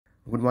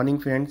Good morning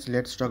friends,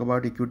 let's talk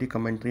about equity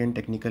commentary and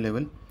technical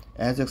level.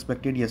 As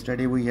expected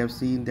yesterday, we have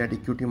seen that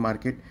equity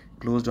market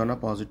closed on a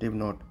positive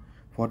note.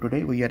 For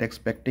today, we are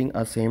expecting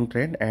a same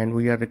trend and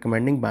we are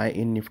recommending buy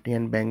in Nifty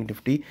and Bank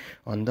Nifty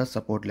on the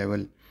support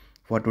level.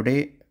 For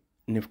today,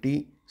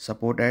 Nifty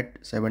support at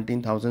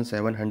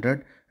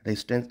 17,700,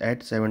 resistance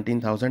at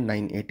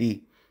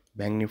 17,980.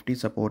 Bank Nifty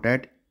support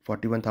at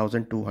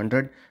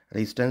 41,200,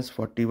 resistance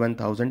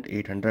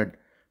 41,800.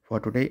 For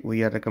today,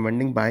 we are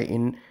recommending buy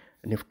in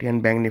Nifty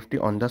and Bank Nifty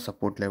on the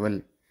support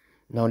level.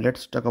 Now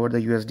let's talk about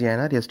the USD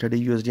INR. Yesterday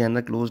USD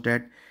INR closed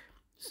at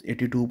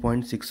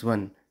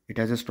 82.61. It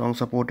has a strong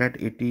support at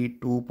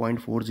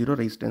 82.40,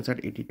 resistance at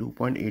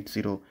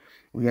 82.80.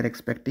 We are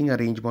expecting a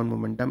range bound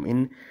momentum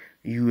in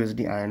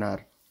USD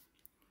INR.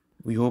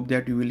 We hope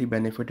that you will be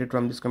benefited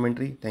from this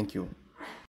commentary. Thank you.